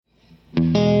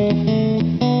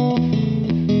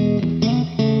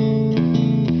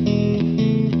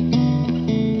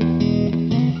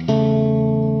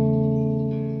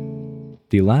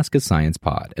The Alaska Science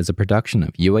Pod is a production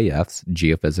of UAF's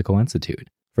Geophysical Institute,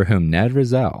 for whom Ned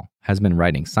Rizal has been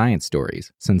writing science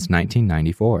stories since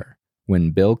 1994,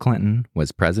 when Bill Clinton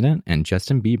was president and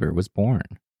Justin Bieber was born.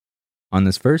 On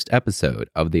this first episode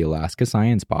of the Alaska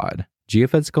Science Pod,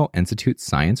 Geophysical Institute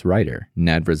science writer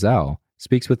Ned Rizal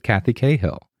speaks with Cathy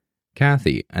Cahill.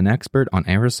 Cathy, an expert on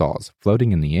aerosols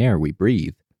floating in the air we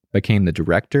breathe, became the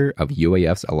director of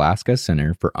UAF's Alaska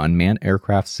Center for Unmanned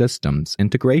Aircraft Systems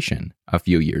Integration a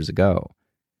few years ago.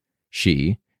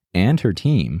 She and her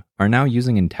team are now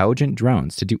using intelligent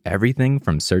drones to do everything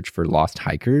from search for lost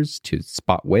hikers to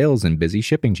spot whales in busy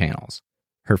shipping channels.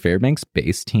 Her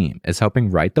Fairbanks-based team is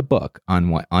helping write the book on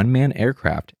what unmanned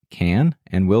aircraft can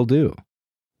and will do.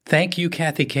 Thank you,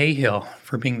 Cathy Cahill,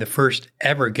 for being the first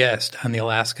ever guest on the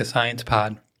Alaska Science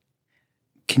Pod.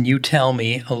 Can you tell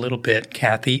me a little bit,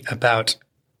 Cathy, about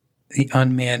the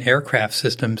Unmanned Aircraft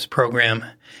Systems program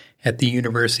at the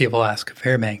University of Alaska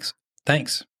Fairbanks?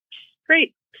 Thanks.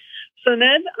 Great. So,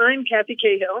 Ned, I'm Cathy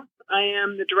Cahill. I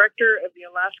am the director of the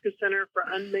Alaska Center for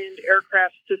Unmanned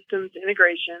Aircraft Systems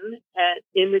Integration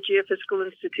in the Geophysical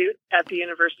Institute at the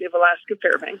University of Alaska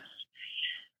Fairbanks.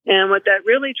 And what that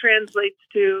really translates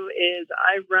to is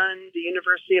I run the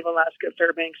University of Alaska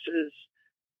Fairbanks'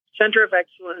 Center of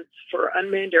Excellence for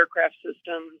Unmanned Aircraft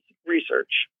Systems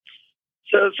Research.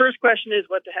 So the first question is,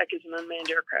 what the heck is an unmanned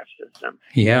aircraft system?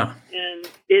 Yeah. And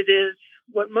it is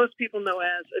what most people know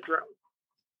as a drone.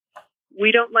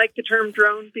 We don't like the term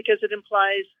drone because it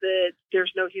implies that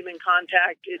there's no human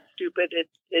contact. It's stupid.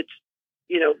 It's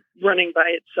running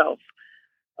by itself.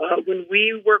 When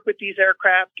we work with these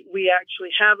aircraft, we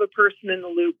actually have a person in the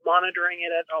loop monitoring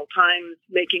it at all times,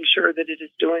 making sure that it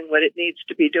is doing what it needs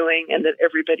to be doing and that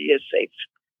everybody is safe.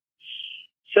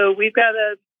 So we've got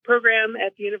a program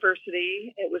at the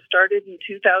university. It was started in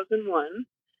 2001.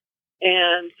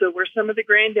 And so we're some of the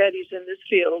granddaddies in this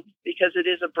field because it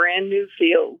is a brand new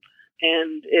field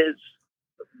and is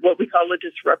what we call a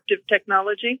disruptive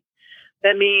technology.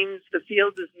 That means the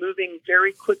field is moving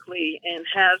very quickly and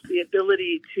has the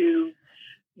ability to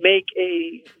make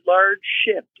a large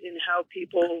shift in how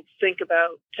people think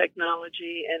about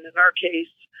technology. And in our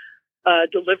case,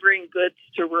 delivering goods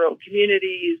to rural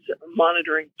communities,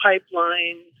 monitoring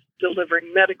pipelines,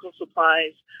 delivering medical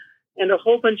supplies, and a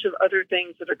whole bunch of other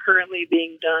things that are currently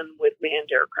being done with manned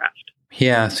aircraft.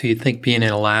 Yeah, so you'd think being in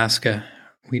Alaska,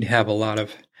 we'd have a lot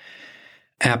of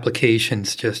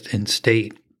applications just in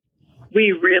state.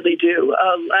 We really do.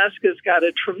 Alaska's got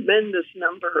a tremendous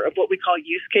number of what we call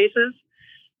use cases,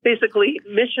 basically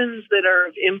missions that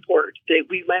are of import that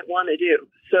we might want to do.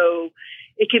 So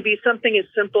it could be something as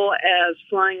simple as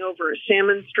flying over a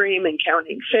salmon stream and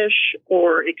counting fish,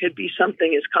 or it could be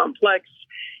something as complex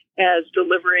as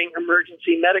delivering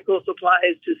emergency medical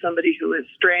supplies to somebody who is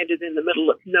stranded in the middle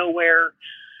of nowhere,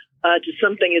 to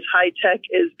something as high-tech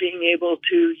as being able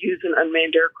to use an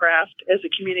unmanned aircraft as a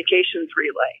communications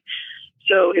relay.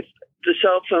 So if the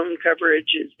cell phone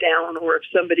coverage is down or if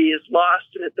somebody is lost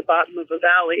and at the bottom of a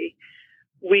valley,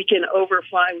 we can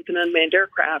overfly with an unmanned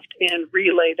aircraft and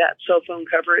relay that cell phone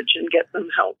coverage and get them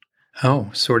help. Oh,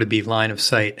 sort of be line of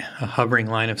sight, a hovering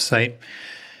line of sight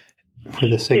for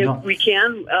the signal. If we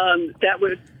can, that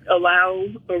would allow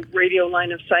a radio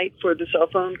line of sight for the cell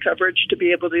phone coverage to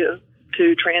be able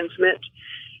to transmit.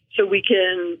 So we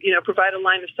can, provide a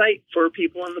line of sight for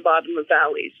people in the bottom of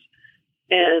valleys.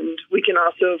 And we can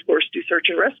also, of course, do search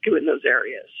and rescue in those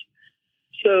areas.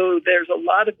 So there's a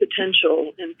lot of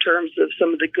potential in terms of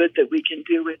some of the good that we can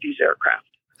do with these aircraft.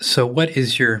 So what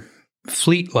is your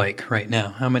fleet like right now?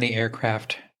 How many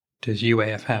aircraft does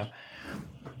UAF have?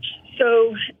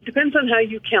 So it depends on how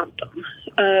you count them.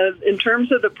 In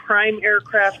terms of the prime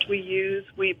aircraft we use,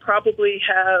 we probably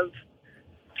have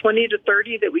 20 to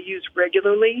 30 that we use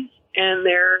regularly, and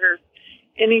they're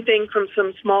anything from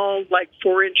some small, like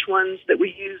 4-inch ones that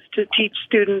we use to teach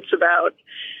students about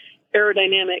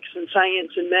aerodynamics and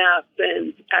science and math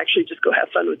and actually just go have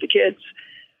fun with the kids,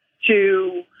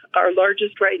 to our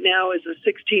largest right now is a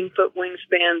 16-foot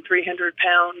wingspan,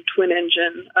 300-pound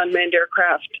twin-engine unmanned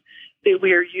aircraft that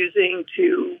we are using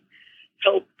to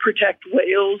help protect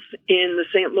whales in the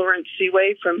St. Lawrence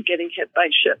Seaway from getting hit by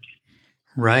ships.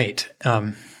 Right.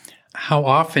 How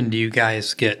often do you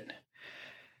guys get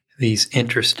these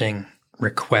interesting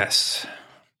requests?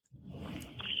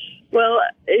 Well,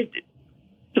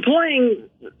 deploying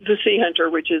the Sea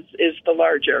Hunter, which is the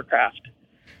large aircraft,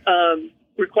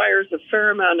 requires a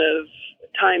fair amount of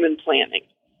time and planning.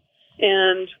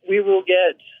 And we will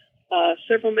get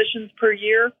several missions per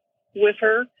year with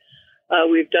her.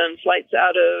 We've done flights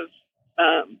out of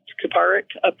Kaparik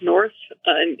up north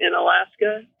in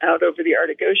Alaska, out over the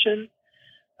Arctic Ocean.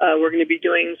 We're going to be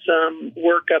doing some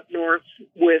work up north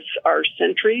with our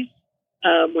Sentries,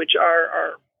 which are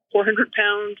our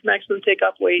 400-pound maximum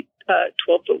takeoff weight,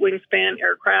 12-foot wingspan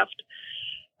aircraft.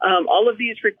 All of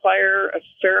these require a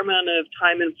fair amount of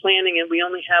time and planning, and we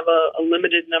only have a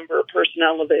limited number of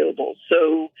personnel available.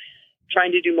 So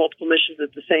trying to do multiple missions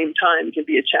at the same time can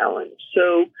be a challenge.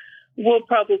 So we'll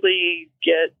probably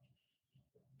get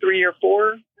 3 or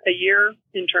 4 a year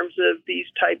in terms of these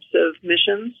types of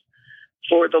missions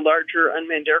for the larger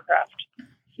unmanned aircraft.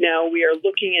 Now we are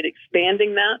looking at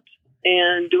expanding that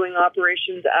and doing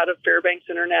operations out of Fairbanks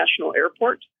International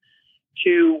Airport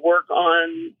to work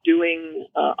on doing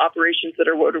operations that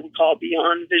are what we call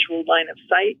beyond visual line of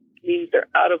sight. It means they're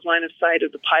out of line of sight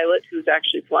of the pilot who's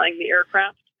actually flying the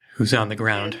aircraft. Who's on the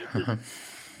ground.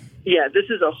 Yeah, this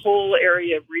is a whole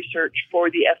area of research for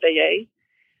the FAA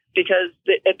because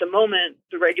at the moment,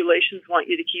 the regulations want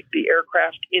you to keep the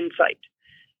aircraft in sight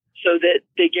so that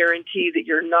they guarantee that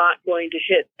you're not going to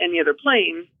hit any other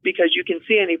plane because you can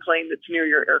see any plane that's near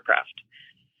your aircraft.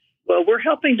 Well, we're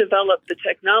helping develop the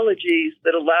technologies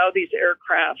that allow these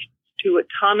aircraft to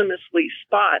autonomously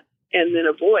spot and then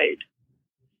avoid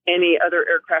any other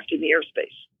aircraft in the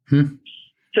airspace.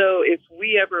 So if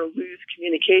we ever lose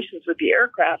communications with the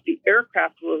aircraft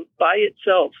will by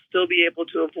itself still be able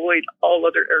to avoid all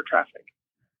other air traffic.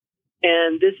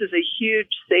 And this is a huge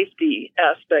safety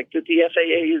aspect that the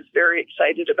FAA is very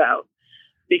excited about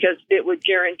because it would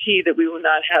guarantee that we will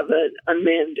not have an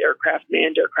unmanned aircraft,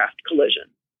 manned aircraft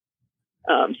collision.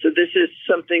 So this is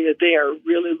something that they are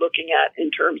really looking at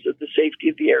in terms of the safety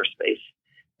of the airspace.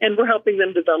 And we're helping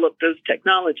them develop those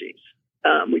technologies.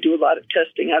 We do a lot of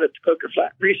testing out at the Poker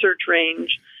Flat Research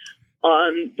Range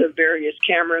on the various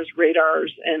cameras,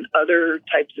 radars, and other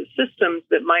types of systems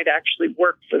that might actually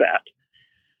work for that.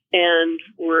 And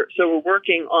we're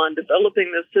working on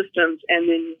developing those systems and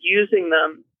then using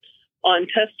them on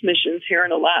test missions here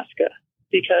in Alaska.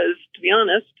 Because, to be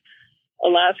honest,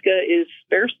 Alaska is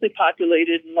sparsely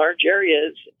populated in large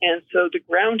areas, and so the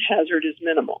ground hazard is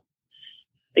minimal.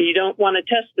 You don't want to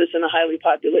test this in a highly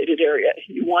populated area.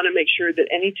 You want to make sure that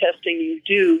any testing you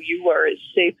do, you are as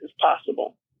safe as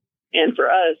possible. And for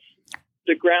us,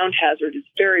 the ground hazard is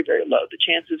very, very low. The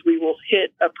chances we will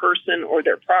hit a person or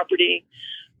their property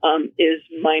is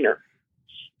minor.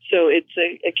 So it's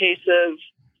a case of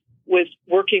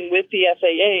working with the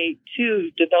FAA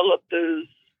to develop those,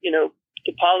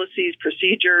 the policies,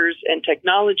 procedures, and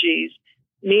technologies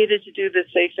needed to do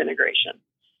this safe integration.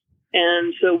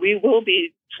 And so we will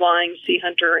be flying Sea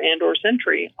Hunter and or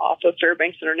Sentry off of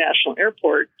Fairbanks International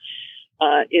Airport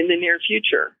in the near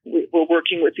future. We're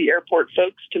working with the airport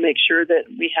folks to make sure that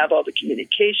we have all the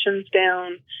communications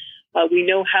down. We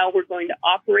know how we're going to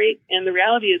operate. And the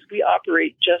reality is we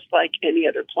operate just like any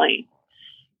other plane.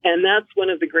 And that's one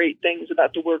of the great things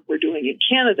about the work we're doing in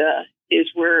Canada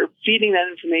is we're feeding that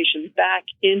information back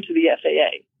into the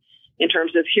FAA in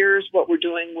terms of here's what we're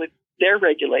doing with their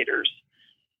regulators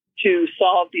to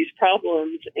solve these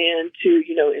problems and to,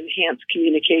 enhance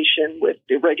communication with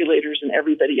the regulators and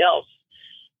everybody else.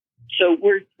 So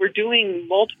we're doing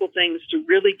multiple things to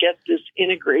really get this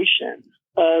integration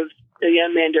of the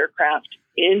unmanned aircraft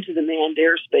into the manned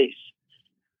airspace.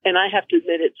 And I have to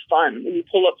admit, it's fun. When you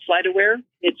pull up FlightAware,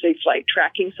 it's a flight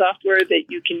tracking software that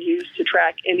you can use to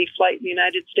track any flight in the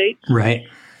United States. Right.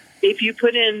 If you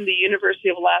put in the University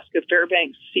of Alaska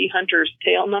Fairbanks Sea Hunter's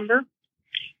tail number,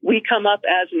 we come up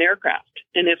as an aircraft.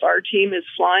 And if our team is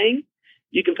flying,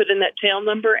 you can put in that tail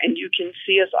number and you can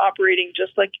see us operating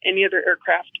just like any other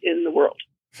aircraft in the world.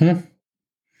 The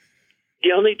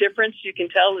only difference you can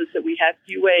tell is that we have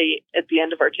UA at the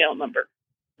end of our tail number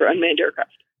for unmanned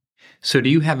aircraft. So do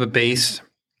you have a base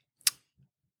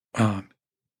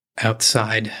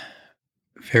outside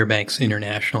Fairbanks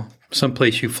International,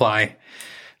 someplace you fly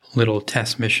little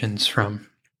test missions from?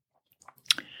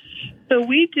 So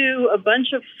we do a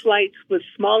bunch of flights with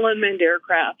small unmanned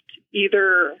aircraft,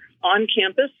 either on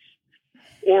campus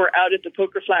or out at the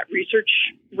Poker Flat Research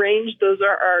Range. Those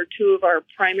are two of our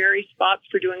primary spots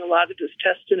for doing a lot of this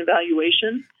test and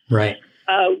evaluation. Right.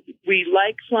 We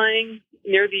like flying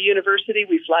near the university.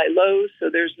 We fly low, so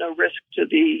there's no risk to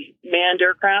the manned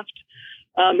aircraft.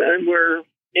 And we're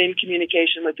in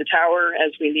communication with the tower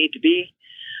as we need to be.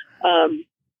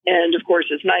 And, of course,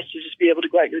 it's nice to just be able to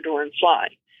go out your door and fly.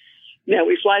 Now,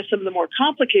 we fly some of the more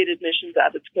complicated missions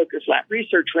out at the Poker Flat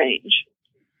Research Range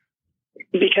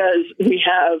because we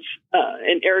have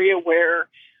an area where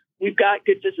we've got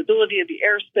good visibility of the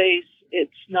airspace.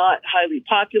 It's not highly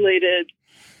populated,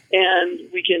 and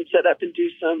we can set up and do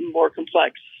some more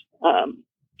complex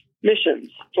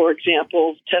missions. For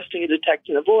example, testing and detect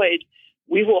and avoid.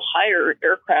 we will hire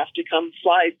aircraft to come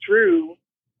fly through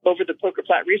over the Poker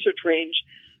Flat Research Range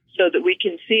so that we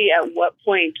can see at what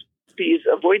point these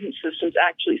avoidance systems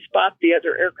actually spot the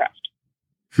other aircraft.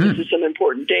 This is some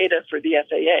important data for the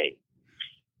FAA.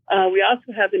 We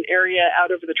also have an area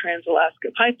out over the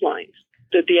Trans-Alaska Pipeline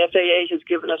that the FAA has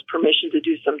given us permission to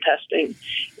do some testing.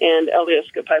 And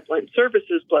Alaska Pipeline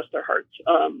Services, bless their hearts,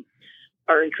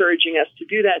 are encouraging us to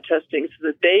do that testing so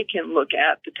that they can look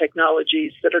at the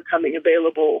technologies that are coming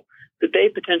available that they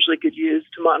potentially could use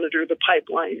to monitor the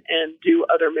pipeline and do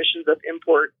other missions of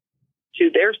import to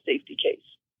their safety case.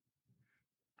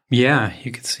 Yeah,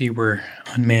 you could see where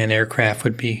unmanned aircraft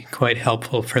would be quite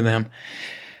helpful for them.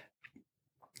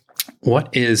 What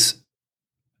is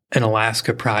an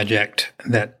Alaska project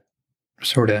that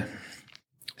sort of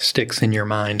sticks in your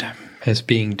mind as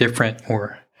being different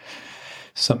or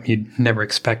something you'd never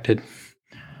expected?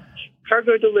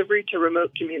 Cargo delivery to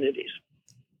remote communities.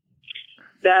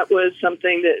 That was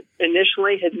something that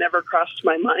initially had never crossed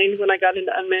my mind when I got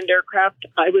into unmanned aircraft.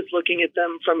 I was looking at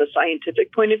them from a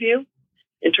scientific point of view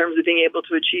in terms of being able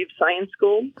to achieve science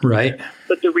goals. Right.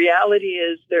 But the reality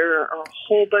is there are a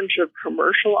whole bunch of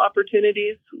commercial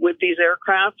opportunities with these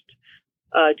aircraft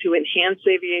to enhance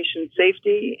aviation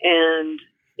safety and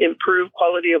improve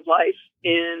quality of life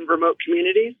in remote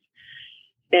communities.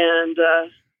 And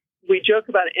we joke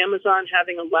about Amazon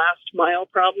having a last mile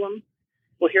problem.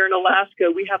 Well, here in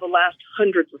Alaska, we have a last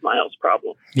hundreds of miles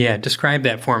problem. Yeah, describe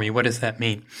that for me. What does that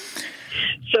mean?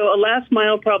 So a last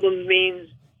mile problem means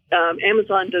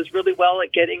Amazon does really well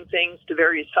at getting things to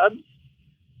various hubs,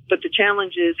 but the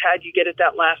challenge is how do you get it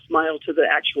that last mile to the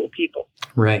actual people?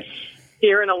 Right.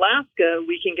 Here in Alaska,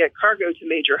 we can get cargo to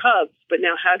major hubs, but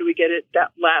now how do we get it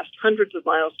that last hundreds of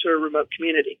miles to a remote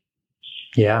community?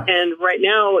 Yeah. And right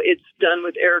now it's done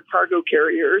with air cargo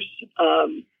carriers,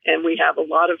 and we have a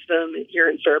lot of them here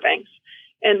in Fairbanks.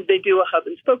 And they do a hub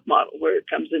and spoke model where it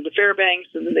comes into Fairbanks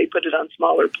and then they put it on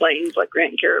smaller planes like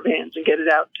Grand Caravans and get it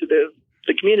out to the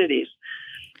communities.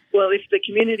 Well, if the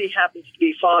community happens to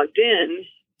be fogged in,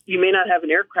 you may not have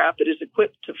an aircraft that is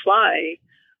equipped to fly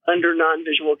under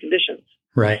non-visual conditions.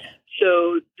 Right.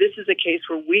 So this is a case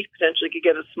where we potentially could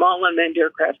get a small unmanned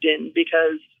aircraft in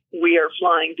because we are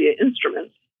flying via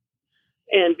instruments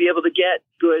and be able to get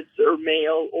goods or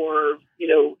mail or,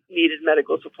 needed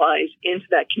medical supplies into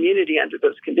that community under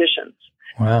those conditions.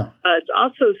 Wow. It's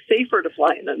also safer to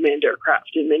fly an unmanned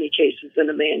aircraft in many cases than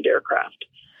a manned aircraft.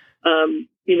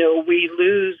 We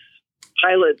lose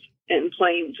pilots and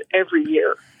planes every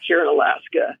year here in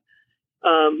Alaska.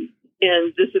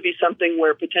 And this would be something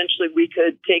where potentially we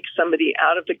could take somebody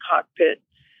out of the cockpit,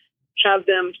 have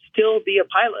them still be a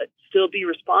pilot, still be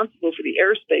responsible for the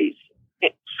airspace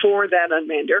for that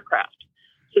unmanned aircraft.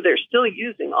 So they're still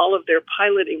using all of their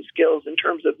piloting skills in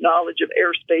terms of knowledge of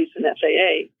airspace and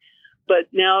FAA, but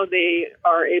now they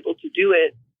are able to do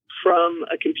it from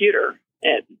a computer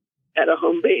at a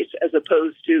home base as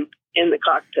opposed to in the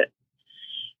cockpit.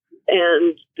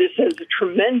 And this has a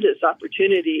tremendous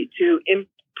opportunity to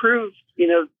improve,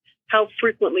 how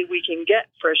frequently we can get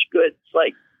fresh goods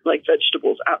like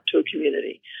vegetables out to a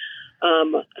community.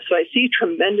 So I see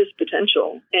tremendous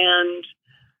potential. And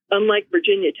unlike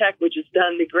Virginia Tech, which has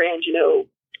done the grand,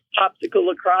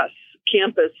 popsicle across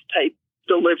campus type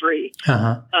delivery,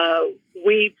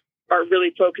 we are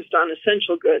really focused on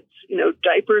essential goods.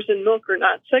 Diapers and milk are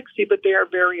not sexy, but they are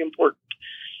very important.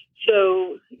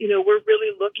 So, we're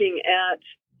really looking at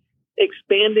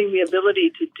expanding the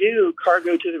ability to do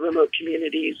cargo to the remote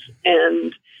communities.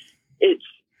 And it's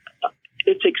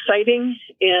exciting,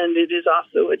 and it is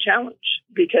also a challenge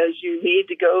because you need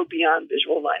to go beyond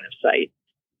visual line of sight.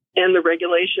 And the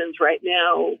regulations right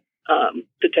now,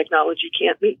 the technology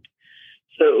can't meet.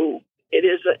 So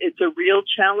it's a real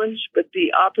challenge, but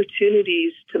the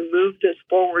opportunities to move this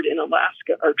forward in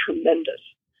Alaska are tremendous,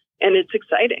 and it's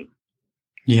exciting.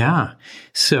 Yeah.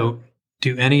 So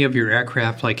do any of your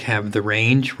aircraft have the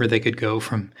range where they could go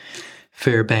from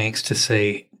Fairbanks to,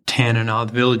 say, Tanana,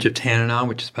 the village of Tanana,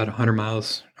 which is about 100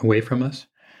 miles away from us?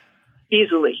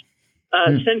 Easily.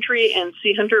 Sentry and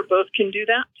Sea Hunter both can do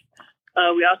that.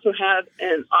 We also have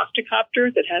an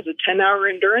octocopter that has a 10-hour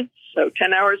endurance. So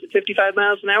 10 hours at 55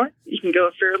 miles an hour, you can go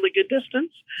a fairly good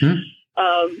distance.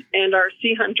 And our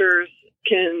Sea Hunters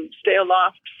can stay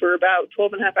aloft for about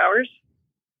 12 and a half hours.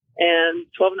 And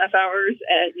 12 and a half hours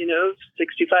at,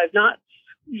 65 knots,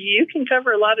 you can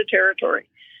cover a lot of territory.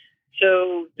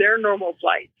 So their normal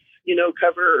flights,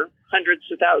 cover hundreds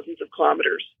of thousands of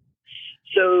kilometers.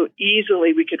 So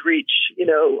easily we could reach,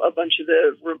 a bunch of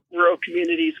the rural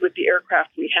communities with the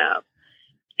aircraft we have.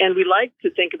 And we like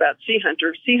to think about Sea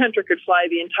Hunter. Sea Hunter could fly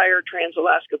the entire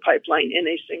Trans-Alaska pipeline in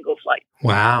a single flight.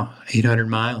 Wow, 800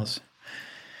 miles.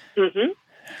 Mm-hmm.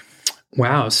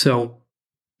 Wow. So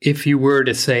if you were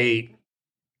to, say,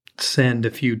 send a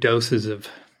few doses of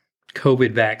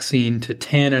COVID vaccine to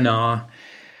Tanana,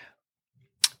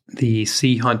 the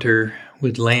Sea Hunter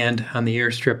would land on the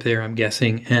airstrip there, I'm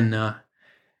guessing. And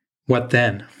what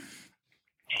then?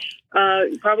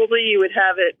 Probably you would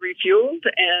have it refueled,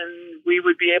 and we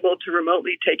would be able to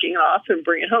remotely take it off and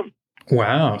bring it home.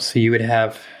 Wow. So you would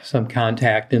have some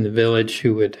contact in the village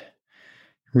who would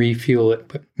refuel it,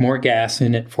 put more gas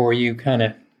in it for you, kind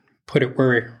of put it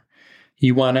where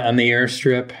you want it on the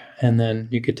airstrip, and then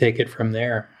you could take it from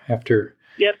there after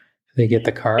they get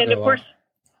the cargo. And of course,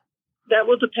 that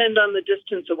will depend on the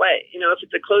distance away. If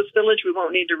it's a close village, we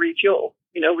won't need to refuel.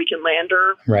 We can land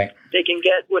her. Right. They can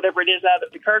get whatever it is out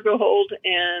of the cargo hold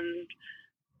and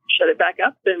shut it back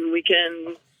up, and we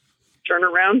can turn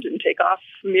around and take off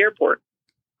from the airport.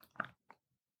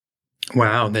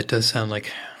 Wow, that does sound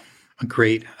like a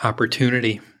great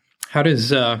opportunity. How does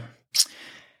the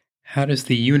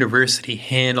university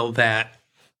handle that?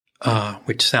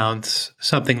 Which sounds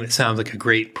like a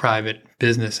great private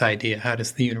business idea. How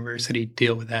does the university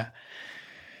deal with that?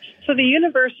 So the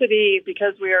university,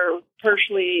 because we are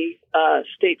partially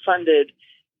state funded,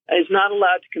 is not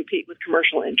allowed to compete with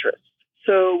commercial interests.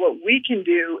 So what we can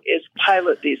do is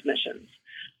pilot these missions.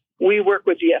 We work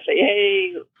with the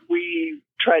FAA. We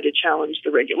try to challenge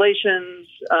the regulations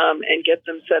and get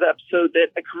them set up so that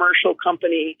a commercial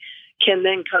company can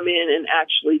then come in and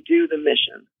actually do the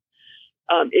mission.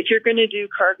 If you're going to do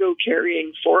cargo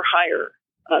carrying for hire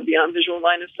beyond visual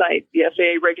line of sight, the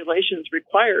FAA regulations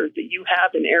require that you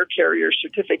have an air carrier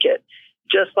certificate,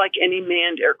 just like any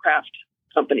manned aircraft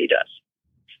company does.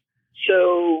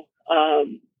 So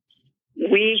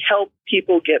we help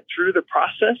people get through the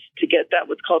process to get that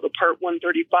what's called a Part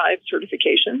 135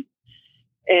 certification.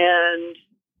 And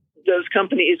those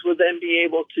companies will then be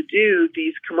able to do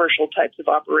these commercial types of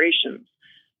operations.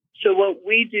 So what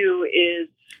we do is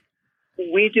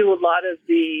we do a lot of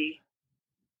the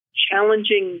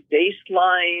challenging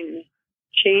baseline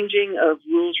changing of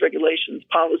rules, regulations,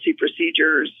 policy,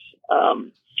 procedures.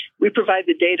 We provide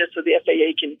the data so the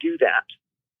FAA can do that.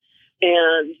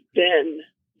 And then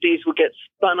these will get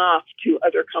spun off to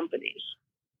other companies.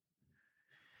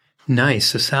 Nice.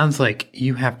 So it sounds like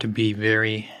you have to be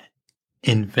very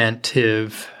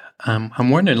inventive. I'm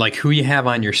wondering, who you have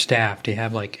on your staff. Do you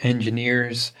have,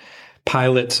 engineers,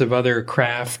 pilots of other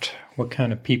craft? What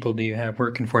kind of people do you have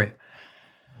working for you?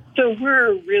 So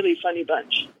we're a really funny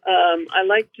bunch. I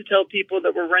like to tell people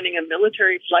that we're running a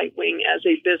military flight wing as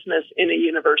a business in a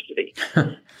university.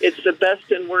 It's the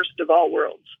best and worst of all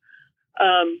worlds.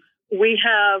 We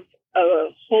have a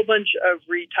whole bunch of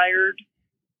retired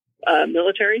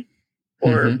military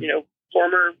or,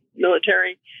 former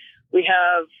military. We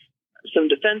have some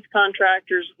defense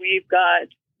contractors. We've got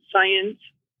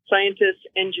scientists,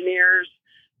 engineers,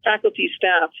 faculty,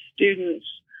 staff, students.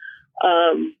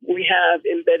 We have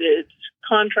embedded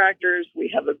contractors.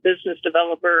 We have a business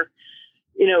developer.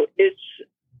 It's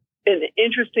an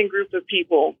interesting group of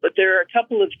people, but there are a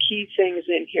couple of key things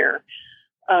in here.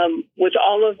 With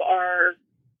all of our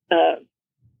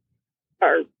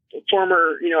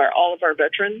former, all of our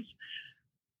veterans,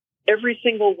 every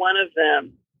single one of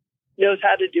them knows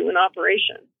how to do an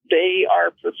operation. They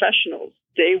are professionals.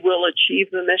 They will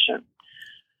achieve the mission.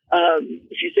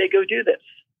 If you say, go do this,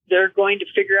 they're going to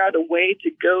figure out a way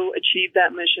to go achieve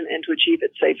that mission and to achieve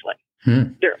it safely.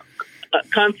 They're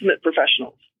consummate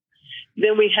professionals.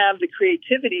 Then we have the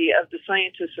creativity of the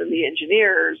scientists and the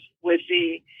engineers with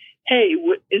the, hey,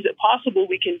 is it possible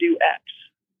we can do X?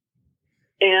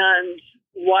 And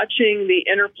watching the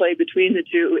interplay between the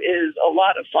two is a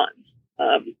lot of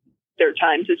fun. There are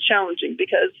times it's challenging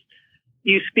because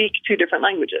you speak two different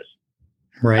languages.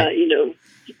 Right.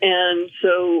 And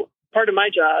so part of my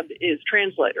job is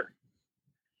translator.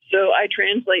 So I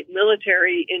translate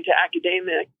military into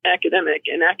academic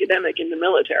and academic into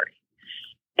military.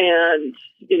 And,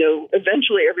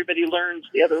 eventually everybody learns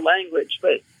the other language,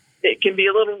 but it can be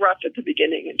a little rough at the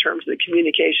beginning in terms of the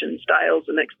communication styles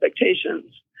and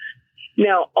expectations.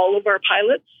 Now, all of our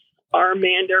pilots are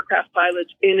manned aircraft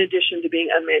pilots in addition to being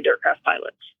unmanned aircraft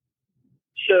pilots.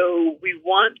 So we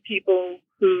want people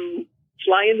who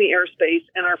fly in the airspace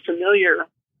and are familiar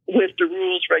with the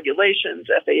rules, regulations,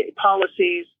 FAA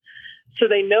policies, so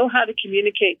they know how to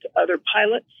communicate to other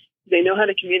pilots. They know how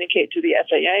to communicate to the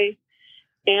FAA,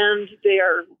 and they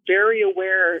are very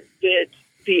aware that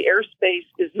the airspace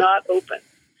is not open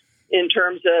in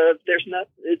terms of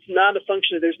it's not a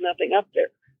function of there's nothing up there.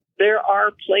 there are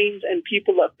planes and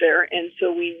people up there, and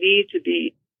so we need to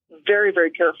be very, very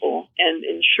careful and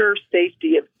ensure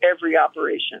safety of every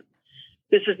operation.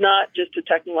 This is not just a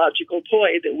technological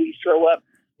toy that we throw up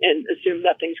and assume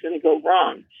nothing's going to go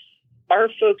wrong. Our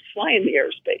folks fly in the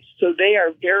airspace, so they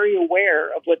are very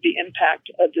aware of what the impact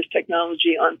of this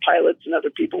technology on pilots and other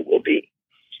people will be.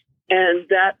 And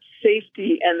that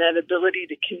safety and that ability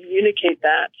to communicate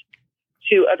that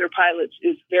to other pilots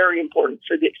is very important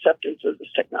for the acceptance of this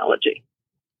technology.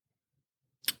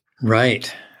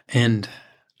 Right. And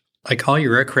like all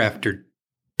your aircraft are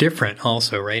different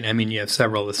also, right? I mean, you have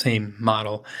several of the same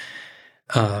model.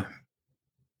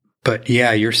 But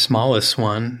yeah, your smallest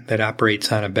one that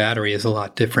operates on a battery is a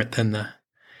lot different than the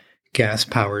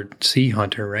gas-powered Sea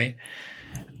Hunter, right?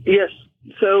 Yes.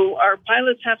 So our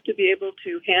pilots have to be able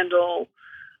to handle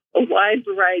a wide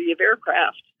variety of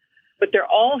aircraft, but they're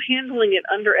all handling it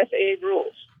under FAA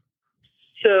rules.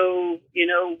 So,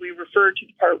 we refer to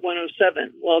Part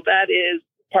 107. Well, that is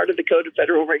part of the Code of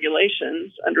Federal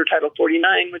Regulations under Title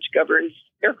 49, which governs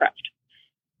aircraft.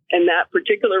 And that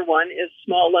particular one is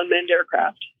small unmanned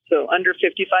aircraft. So under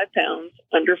 55 pounds,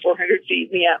 under 400 feet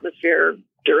in the atmosphere,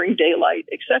 during daylight,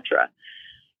 etc.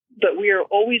 But we are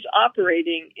always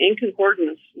operating in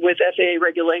concordance with FAA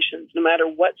regulations, no matter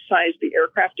what size the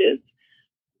aircraft is.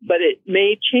 But it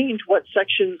may change what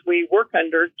sections we work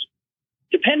under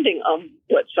depending on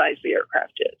what size the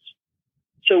aircraft is.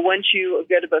 So once you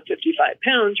get above 55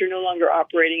 pounds, you're no longer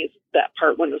operating as that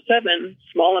Part 107,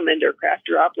 small unmanned aircraft.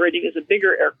 You're operating as a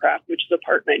bigger aircraft, which is a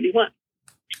Part 91.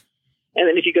 And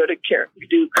then if you go to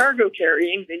do cargo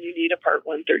carrying, then you need a Part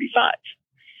 135.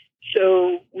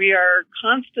 So we are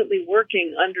constantly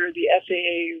working under the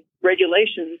FAA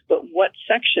regulations, but what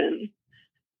section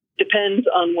depends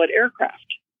on what aircraft.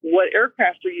 What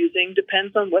aircraft we're using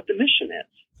depends on what the mission is.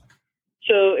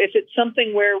 So if it's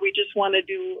something where we just want to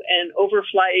do an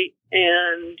overflight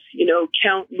and,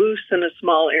 count moose in a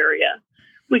small area,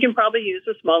 we can probably use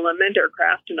a small unmanned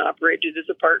aircraft and operate it as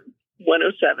a Part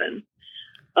 107.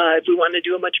 If we want to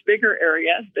do a much bigger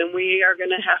area, then we are going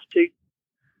to have to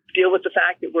deal with the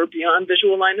fact that we're beyond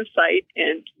visual line of sight,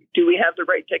 and do we have the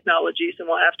right technologies? And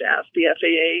we'll have to ask the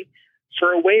FAA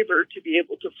for a waiver to be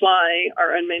able to fly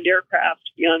our unmanned aircraft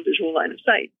beyond visual line of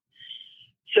sight.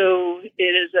 So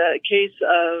it is a case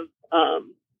of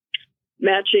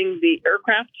matching the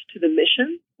aircraft to the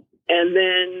mission, and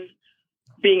then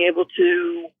being able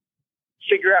to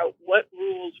figure out what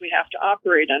rules we have to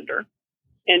operate under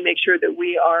and make sure that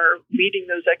we are meeting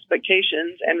those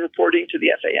expectations and reporting to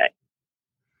the FAA.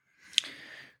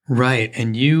 Right.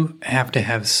 And you have to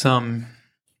have some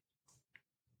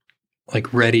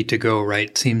ready to go,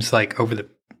 right? Seems like over the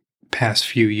past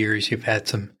few years, you've had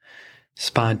some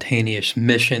spontaneous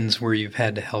missions where you've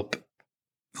had to help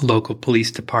local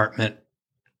police department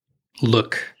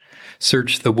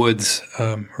search the woods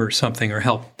or something, or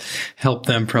help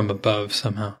them from above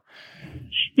somehow.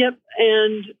 Yep.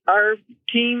 And our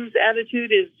team's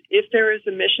attitude is, if there is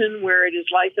a mission where it is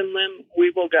life and limb,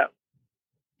 we will go.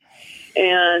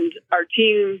 And our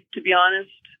team, to be honest,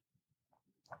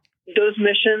 those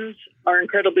missions are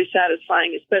incredibly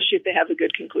satisfying, especially if they have a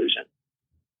good conclusion.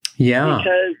 Yeah.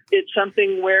 Because it's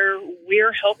something where we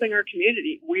are helping our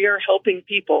community. We are helping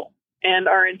people and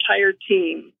our entire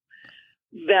team.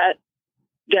 That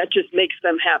just makes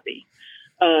them happy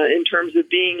in terms of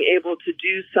being able to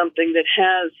do something that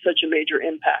has such a major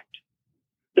impact.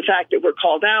 The fact that we're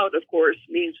called out, of course,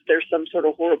 means there's some sort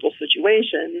of horrible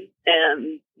situation,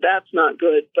 and that's not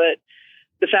good. But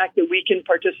the fact that we can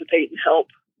participate and help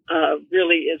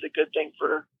really is a good thing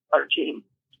for our team.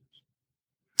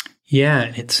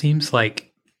 Yeah, it seems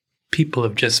like people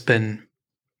have just been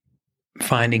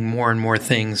finding more and more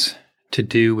things to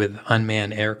do with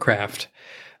unmanned aircraft.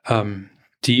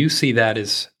 Do you see that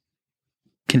as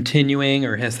continuing,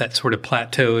 or has that sort of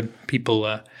plateaued?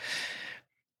 People,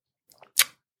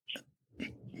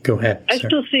 go ahead. I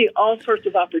still see all sorts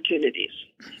of opportunities.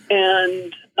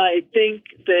 And I think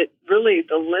that really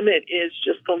the limit is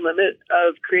just the limit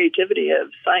of creativity of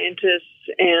scientists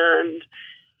and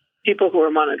people who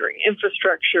are monitoring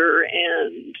infrastructure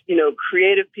and,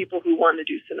 creative people who want to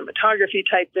do cinematography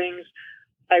type things.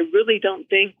 I really don't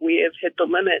think we have hit the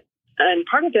limit. And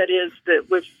part of that is that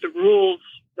with the rules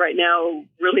right now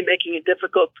really making it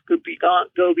difficult to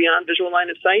go beyond visual line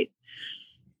of sight,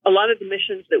 a lot of the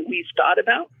missions that we've thought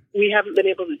about, we haven't been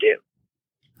able to do.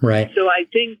 Right. So I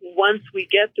think once we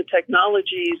get the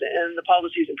technologies and the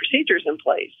policies and procedures in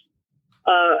place,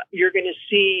 you're going to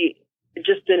see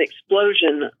just an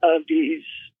explosion of these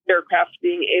aircraft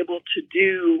being able to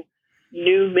do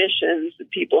new missions that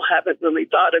people haven't really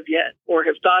thought of yet, or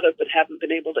have thought of but haven't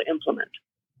been able to implement.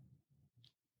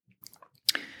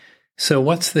 So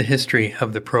what's the history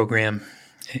of the program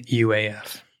at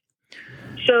UAF?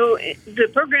 So the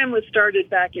program was started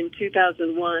back in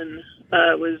 2001.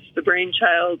 Was the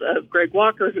brainchild of Greg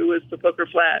Walker, who was the Poker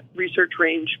Flat Research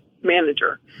Range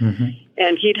manager. Mm-hmm.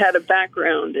 And he'd had a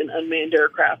background in unmanned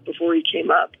aircraft before he came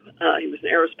up. He was an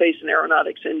aerospace and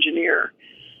aeronautics engineer.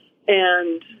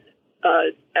 And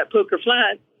at Poker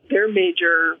Flat, their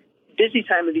major busy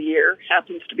time of the year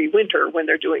happens to be winter when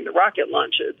they're doing the rocket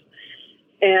launches.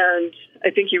 And I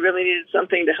think he really needed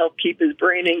something to help keep his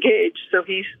brain engaged. So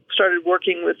he started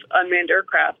working with unmanned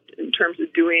aircraft in terms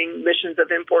of doing missions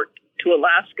of import to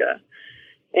Alaska.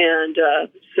 And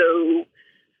so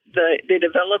they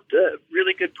developed a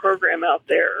really good program out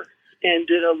there and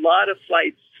did a lot of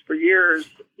flights for years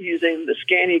using the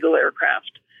Scan Eagle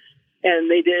aircraft. And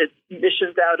they did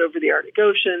missions out over the Arctic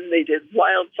Ocean. They did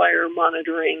wildfire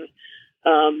monitoring.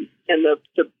 And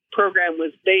the program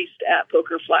was based at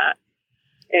Poker Flat.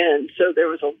 And so there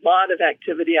was a lot of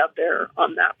activity out there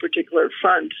on that particular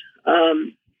front.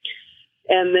 And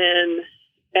then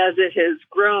as it has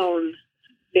grown,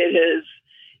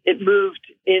 it moved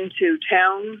into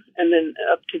town and then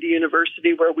up to the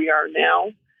university where we are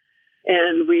now.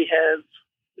 And we have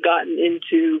gotten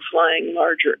into flying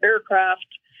larger aircraft.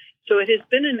 So it has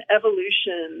been an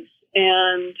evolution.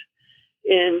 And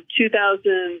in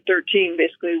 2013,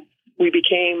 basically, we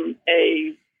became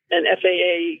an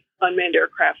FAA unmanned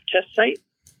aircraft test site,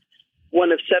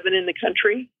 one of 7 in the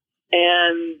country.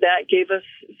 And that gave us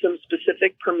some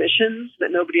specific permissions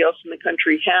that nobody else in the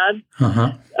country had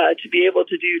to be able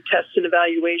to do test and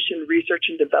evaluation, research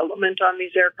and development on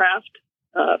these aircraft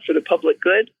for the public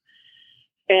good.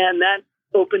 And that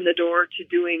opened the door to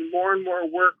doing more and more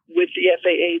work with the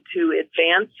FAA to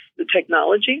advance the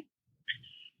technology.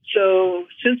 So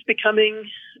since becoming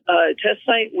a test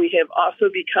site, we have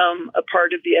also become a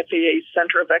part of the FAA's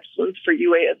Center of Excellence for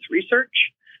UAS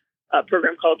Research, a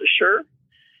program called Assure.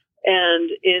 And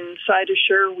inside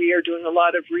Assure, we are doing a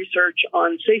lot of research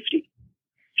on safety.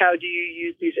 How do you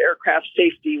use these aircraft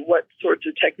safety? What sorts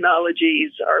of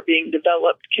technologies are being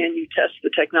developed? Can you test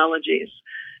the technologies?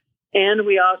 And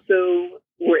we also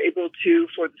were able to,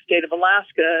 for the state of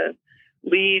Alaska,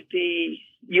 lead the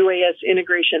UAS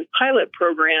Integration Pilot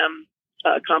Program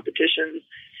competitions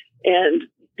and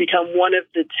become one of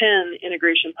the 10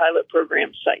 Integration Pilot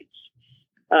Program sites.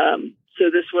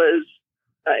 So this was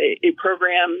a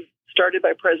program started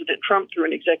by President Trump through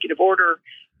an executive order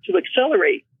to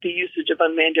accelerate the usage of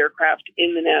unmanned aircraft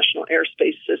in the national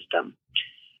airspace system.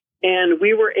 And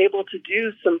we were able to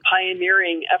do some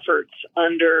pioneering efforts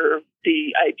under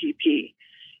the IPP,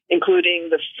 including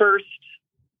the first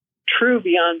true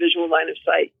beyond visual line of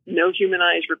sight, no human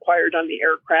eyes required on the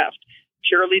aircraft,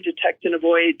 purely detect and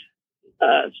avoid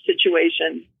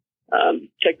situation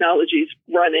technologies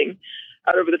running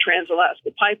out over the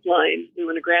Trans-Alaska Pipeline. We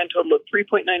went a grand total of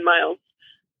 3.9 miles,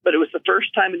 but it was the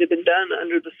first time it had been done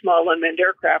under the small unmanned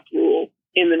aircraft rule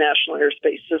in the national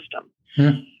airspace system.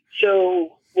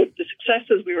 So with the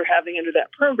successes we were having under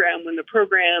that program, when the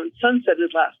program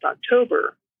sunsetted last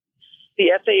October,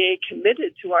 the FAA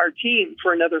committed to our team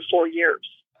for another 4 years.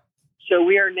 So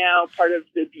we are now part of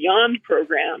the Beyond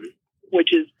program,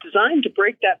 which is designed to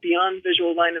break that beyond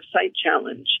visual line of sight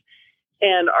challenge.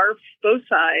 And our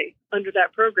foci under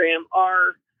that program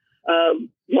are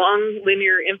long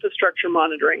linear infrastructure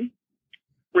monitoring,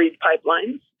 read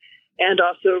pipelines, and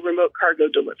also remote cargo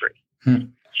delivery.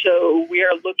 So we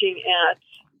are looking at,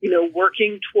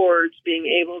 working towards being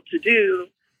able to do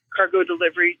cargo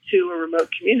delivery to a remote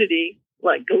community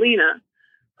like Galena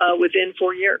within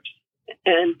 4 years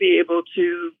and be able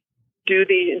to do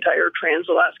the entire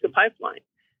Trans-Alaska Pipeline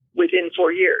within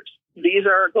 4 years. These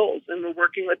are our goals, and we're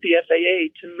working with the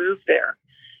FAA to move there.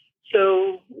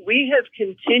 So we have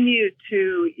continued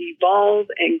to evolve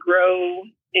and grow,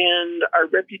 and our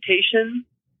reputation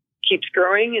keeps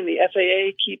growing, and the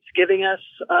FAA keeps giving us,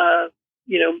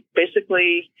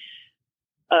 basically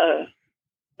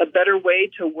a better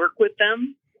way to work with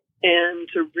them and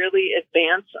to really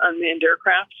advance unmanned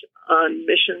aircraft on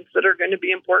missions that are going to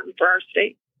be important for our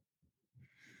state.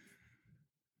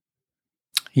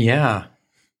 Yeah.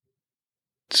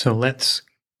 So let's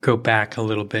go back a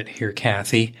little bit here,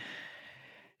 Cathy.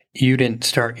 You didn't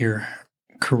start your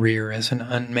career as an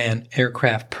unmanned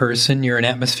aircraft person. You're an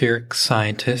atmospheric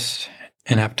scientist,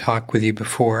 and I've talked with you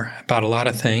before about a lot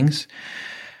of things,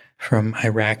 from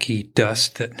Iraqi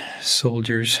dust that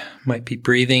soldiers might be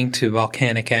breathing to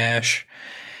volcanic ash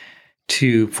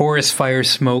to forest fire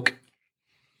smoke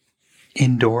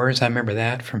indoors. I remember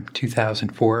that from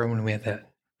 2004 when we had that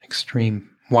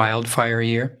extreme wildfire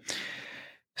year.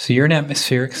 So you're an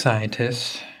atmospheric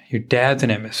scientist. Your dad's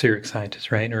an atmospheric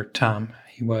scientist, right? Or Tom,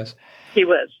 he was. He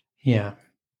was. Yeah.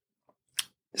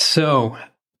 So,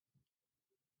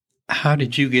 how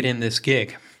did you get in this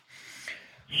gig?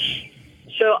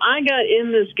 So I got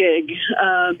in this gig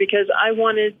because I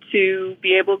wanted to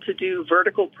be able to do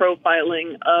vertical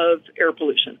profiling of air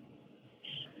pollution.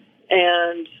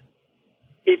 And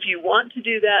if you want to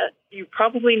do that, you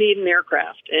probably need an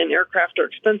aircraft. And aircraft are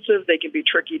expensive. They can be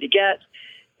tricky to get.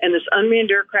 And this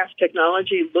unmanned aircraft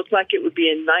technology looked like it would be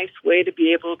a nice way to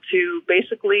be able to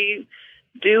basically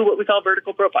do what we call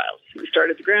vertical profiles. You start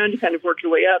at the ground, you kind of work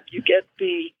your way up. You get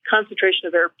the concentration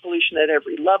of air pollution at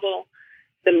every level.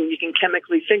 Then you can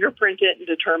chemically fingerprint it and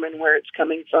determine where it's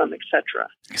coming from, etc.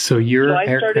 So your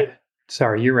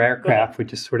aircraft would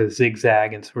just sort of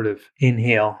zigzag and sort of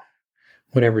inhale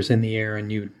whatever's in the air,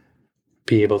 and you'd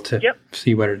be able to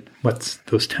see what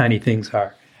those tiny things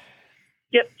are.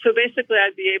 Yep. So basically,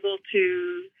 I'd be able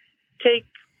to take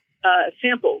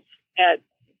samples at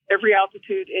every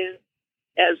altitude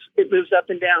as it moves up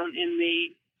and down in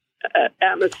the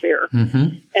atmosphere,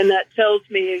 and that tells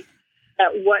me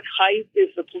at what height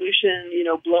is the pollution,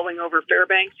 blowing over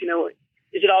Fairbanks?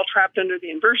 Is it all trapped under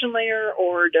the inversion layer,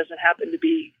 or does it happen to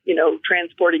be,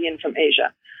 transporting in from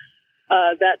Asia?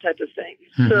 That type of thing.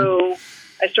 So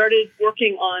I started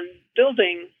working on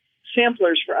building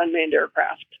samplers for unmanned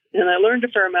aircraft, and I learned a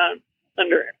fair amount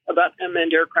about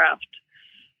unmanned aircraft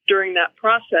during that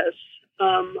process.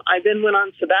 I then went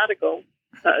on sabbatical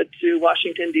to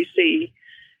Washington, D.C.,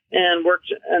 and worked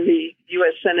on the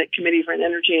U.S. Senate Committee for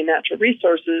Energy and Natural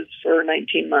Resources for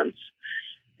 19 months.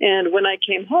 And when I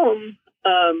came home,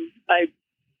 I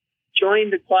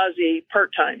joined the Quasi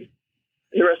part-time.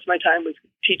 The rest of my time was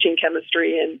teaching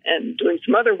chemistry and doing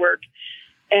some other work.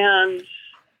 And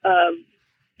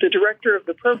the director of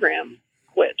the program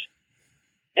quit.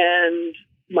 And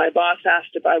my boss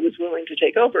asked if I was willing to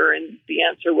take over, and the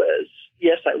answer was,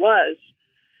 yes, I was.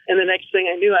 And the next thing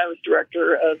I knew, I was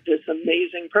director of this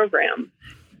amazing program.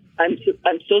 I'm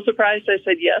still surprised I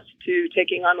said yes to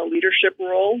taking on a leadership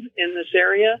role in this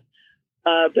area,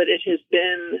 but it has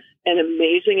been an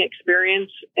amazing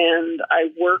experience, and I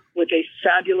work with a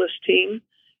fabulous team,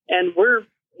 and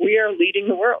we are leading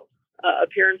the world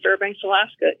up here in Fairbanks,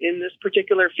 Alaska, in this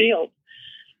particular field.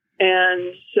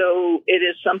 And so it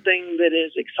is something that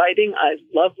is exciting. I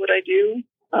love what I do.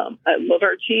 I love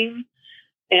our team.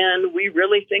 And we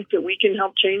really think that we can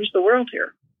help change the world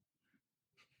here.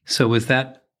 So was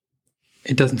that,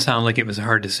 it doesn't sound like it was a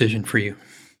hard decision for you.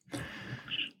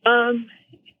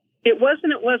 It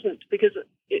wasn't, because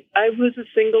I was a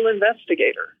single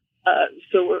investigator.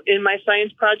 So in my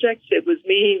science projects, it was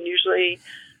me and usually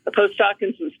a postdoc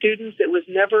and some students. It was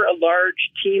never a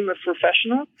large team of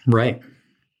professionals. Right.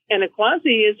 And a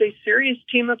Quasi is a serious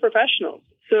team of professionals.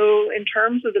 So in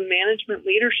terms of the management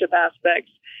leadership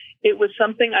aspects, it was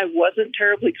something I wasn't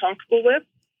terribly comfortable with.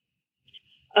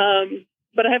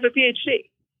 But I have a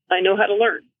PhD. I know how to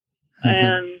learn.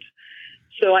 And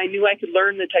so I knew I could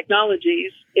learn the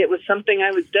technologies. It was something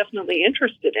I was definitely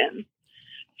interested in.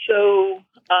 So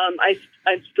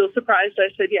I'm still surprised I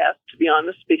said yes, to be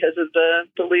honest, because of the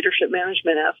leadership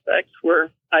management aspects where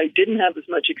I didn't have as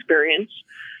much experience.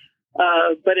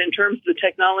 But in terms of the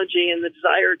technology and the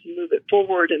desire to move it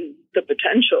forward and the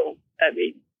potential, I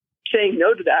mean, saying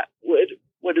no to that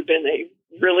would have been a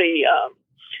really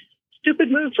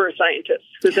stupid move for a scientist,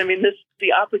 because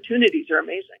the opportunities are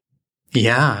amazing.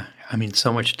 Yeah,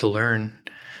 so much to learn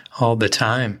all the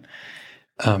time.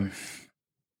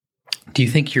 Do you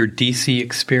think your DC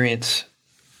experience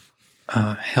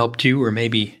helped you, or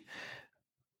maybe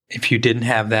if you didn't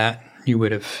have that, you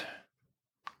would have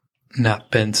not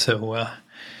been so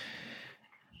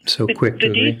quick to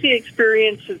agree? The DC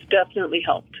experience has definitely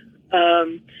helped.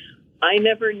 I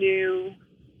never knew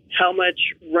how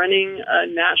much running a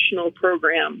national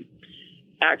program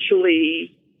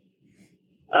actually,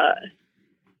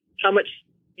 how much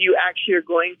you actually are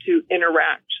going to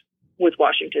interact with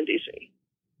Washington, D.C.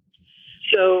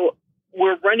 So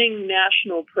we're running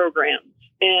national programs.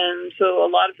 And so a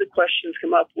lot of the questions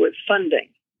come up with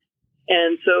funding.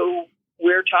 And so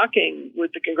we're talking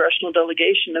with the congressional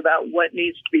delegation about what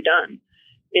needs to be done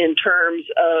in terms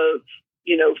of,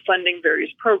 funding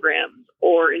various programs,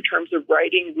 or in terms of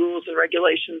writing rules and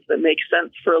regulations that make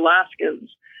sense for Alaskans.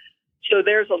 So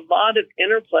there's a lot of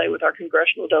interplay with our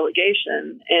congressional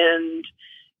delegation, and,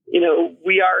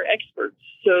 we are experts.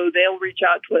 So they'll reach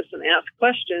out to us and ask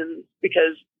questions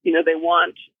because, they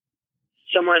want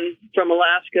someone from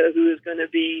Alaska who is going to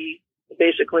be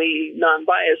basically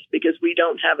non-biased, because we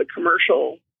don't have a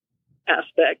commercial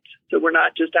aspect. So we're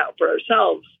not just out for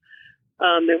ourselves.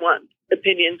 They want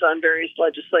opinions on various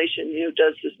legislation.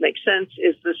 Does this make sense?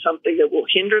 Is this something that will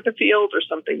hinder the field or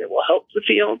something that will help the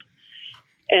field?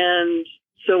 And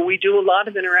so we do a lot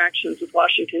of interactions with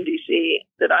Washington, D.C.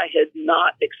 that I had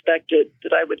not expected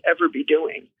that I would ever be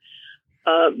doing.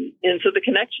 And so the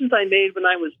connections I made when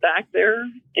I was back there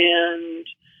and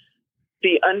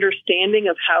the understanding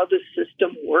of how the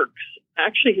system works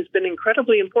actually has been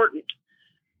incredibly important.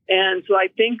 And so I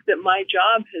think that my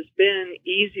job has been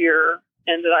easier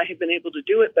and that I have been able to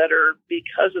do it better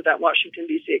because of that Washington,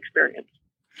 D.C. experience.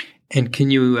 And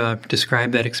can you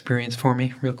describe that experience for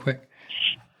me real quick?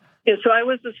 Yeah, so I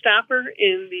was a staffer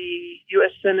in the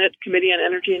U.S. Senate Committee on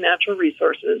Energy and Natural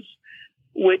Resources,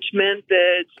 which meant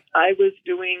that I was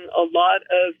doing a lot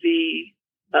of the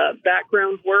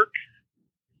background work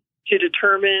to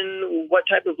determine what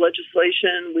type of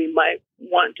legislation we might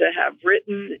want to have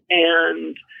written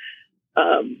and,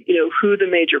 who the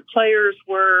major players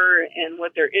were and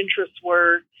what their interests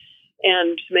were,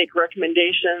 and to make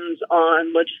recommendations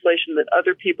on legislation that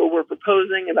other people were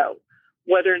proposing about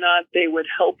whether or not they would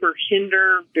help or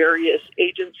hinder various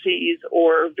agencies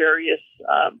or various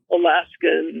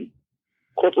Alaskan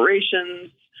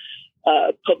corporations,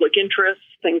 public interests,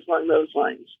 things along those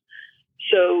lines.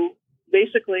 So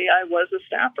basically, I was a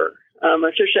staffer.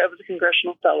 Officially, I was a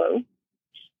congressional fellow,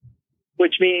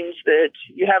 which means that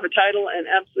you have a title and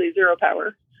absolutely zero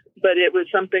power. But it was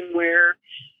something where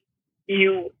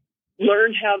you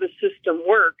learned how the system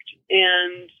worked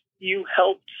and you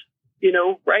helped,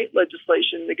 write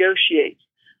legislation, negotiate.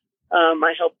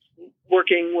 I helped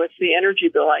working with the energy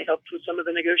bill. I helped with some of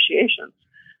the negotiations.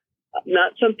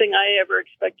 Not something I ever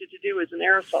expected to do as an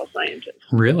aerosol scientist.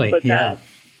 Really? But yeah.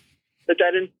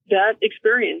 that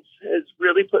experience has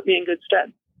really put me in good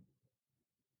stead.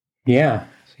 Yeah.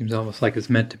 Seems almost like it's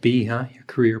meant to be, huh? Your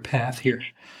career path here.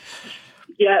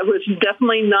 Yeah, it was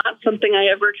definitely not something I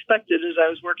ever expected as I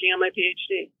was working on my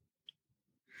PhD.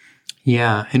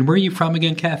 Yeah. And where are you from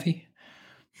again, Cathy?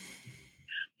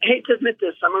 I hate to admit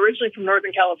this. I'm originally from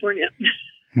Northern California.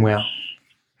 Well,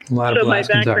 a lot of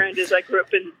Alaskans my background is I grew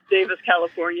up in Davis,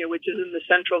 California, which is in the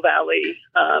Central Valley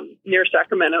near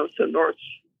Sacramento, so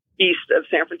northeast of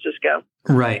San Francisco.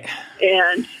 Right.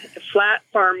 And flat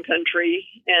farm country,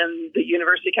 and the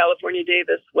University of California,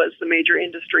 Davis was the major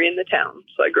industry in the town.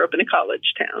 So I grew up in a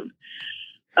college town.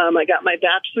 I got my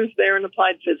bachelor's there in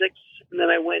applied physics, and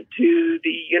then I went to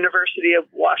the University of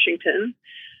Washington,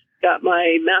 got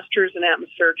my master's in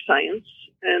atmospheric science,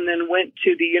 and then went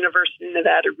to the University of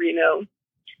Nevada, Reno,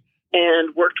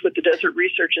 and worked with the Desert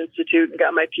Research Institute and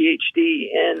got my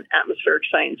PhD in atmospheric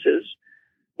sciences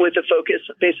with a focus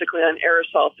basically on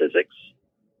aerosol physics.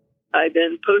 I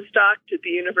then postdoced at the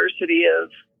University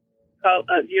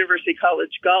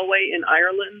College Galway in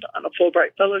Ireland on a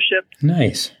Fulbright fellowship.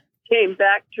 Nice. Came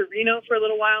back to Reno for a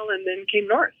little while and then came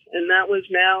north. And that was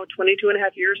now 22 and a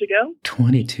half years ago.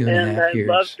 22 and a half years.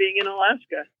 And I love being in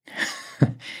Alaska.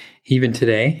 Even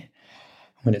today,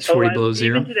 when it's 40 below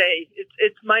zero? Even today.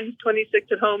 It's minus 26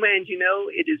 at home, and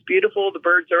it is beautiful. The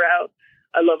birds are out.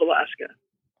 I love Alaska.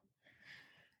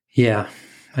 Yeah,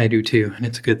 I do too. And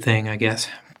it's a good thing, I guess,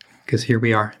 because here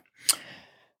we are.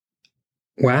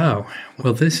 Wow.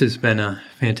 Well, this has been a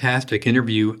fantastic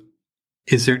interview.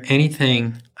 Is there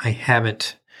anything I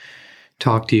haven't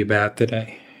talked to you about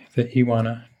that you want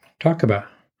to talk about?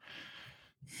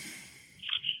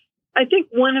 I think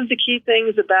one of the key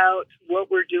things about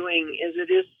what we're doing is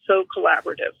it is so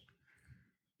collaborative.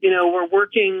 We're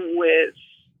working with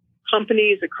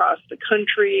companies across the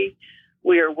country.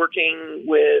 We are working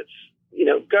with,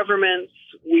 governments.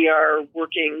 We are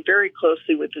working very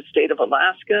closely with the state of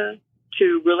Alaska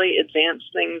to really advance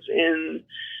things in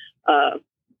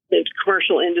the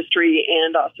commercial industry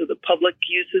and also the public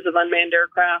uses of unmanned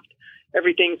aircraft.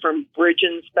 Everything from bridge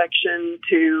inspection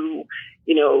to,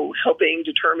 helping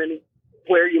determine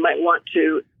where you might want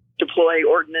to deploy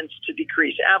ordnance to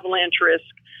decrease avalanche risk.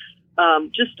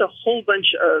 Just a whole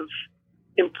bunch of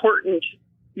important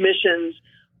missions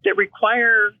that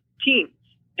require teams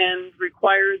and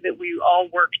require that we all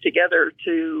work together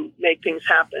to make things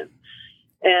happen.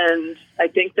 And I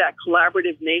think that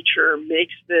collaborative nature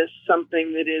makes this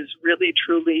something that is really,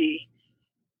 truly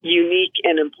unique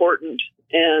and important.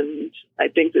 And I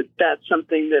think that that's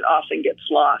something that often gets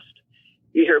lost.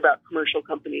 You hear about commercial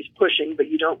companies pushing, but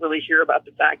you don't really hear about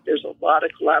the fact there's a lot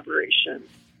of collaboration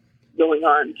going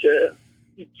on to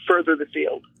further the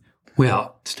field.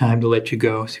 Well, it's time to let you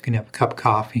go so you can have a cup of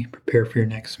coffee, prepare for your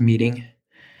next meeting.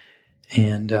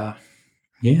 And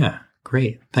yeah,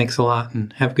 great. Thanks a lot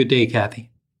and have a good day, Cathy.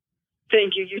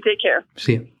 Thank you. You take care.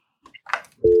 See you.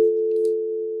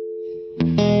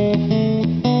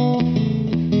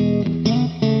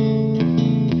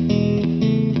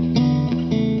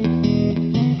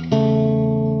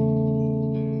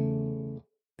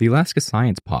 The Alaska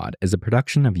Science Pod is a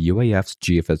production of UAF's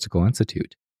Geophysical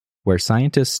Institute, where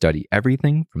scientists study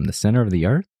everything from the center of the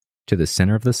Earth to the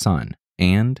center of the Sun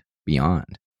and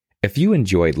beyond. If you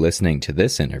enjoyed listening to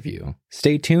this interview,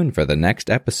 stay tuned for the next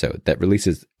episode that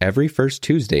releases every first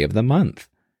Tuesday of the month.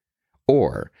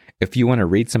 Or, if you want to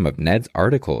read some of Ned's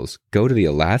articles, go to the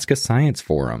Alaska Science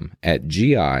Forum at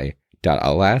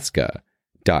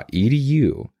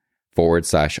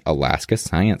gi.alaska.edu/Alaska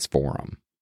Science Forum.